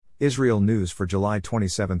Israel News for July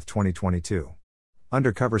 27, 2022.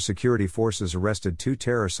 Undercover security forces arrested 2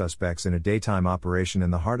 terror suspects in a daytime operation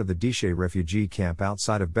in the heart of the Dishei refugee camp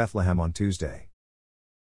outside of Bethlehem on Tuesday.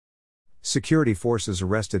 Security forces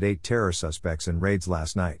arrested 8 terror suspects in raids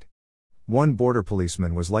last night. 1 border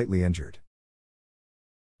policeman was lightly injured.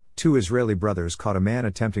 2 Israeli brothers caught a man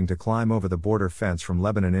attempting to climb over the border fence from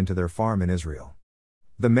Lebanon into their farm in Israel.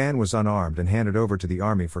 The man was unarmed and handed over to the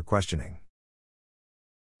army for questioning.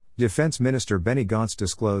 Defense Minister Benny Gantz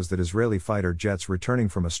disclosed that Israeli fighter jets returning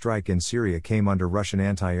from a strike in Syria came under Russian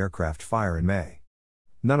anti-aircraft fire in May.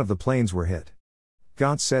 None of the planes were hit.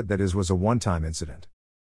 Gantz said that it was a one-time incident.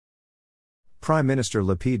 Prime Minister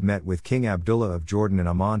Lapid met with King Abdullah of Jordan in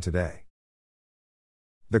Amman today.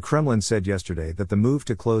 The Kremlin said yesterday that the move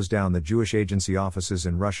to close down the Jewish agency offices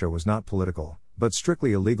in Russia was not political, but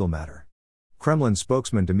strictly a legal matter. Kremlin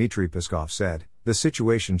spokesman Dmitry Peskov said, "The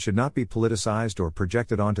situation should not be politicized or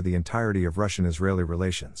projected onto the entirety of Russian-Israeli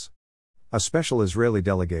relations." A special Israeli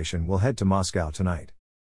delegation will head to Moscow tonight.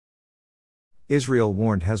 Israel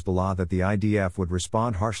warned Hezbollah that the IDF would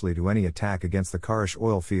respond harshly to any attack against the Karish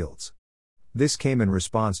oil fields. This came in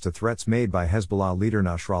response to threats made by Hezbollah leader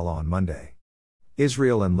Nasrallah on Monday.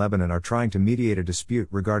 Israel and Lebanon are trying to mediate a dispute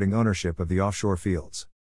regarding ownership of the offshore fields.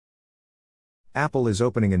 Apple is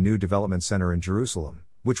opening a new development center in Jerusalem,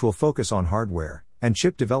 which will focus on hardware and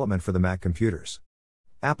chip development for the Mac computers.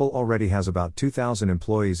 Apple already has about 2,000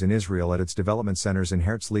 employees in Israel at its development centers in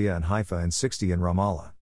Herzliya and Haifa and 60 in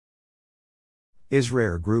Ramallah.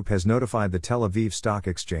 Israel Group has notified the Tel Aviv Stock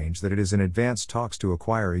Exchange that it is in advanced talks to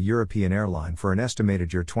acquire a European airline for an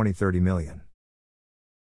estimated year 2030 million.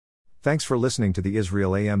 Thanks for listening to the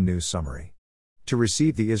Israel AM News Summary. To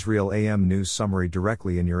receive the Israel AM News Summary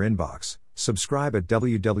directly in your inbox, subscribe at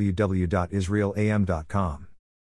www.israelam.com.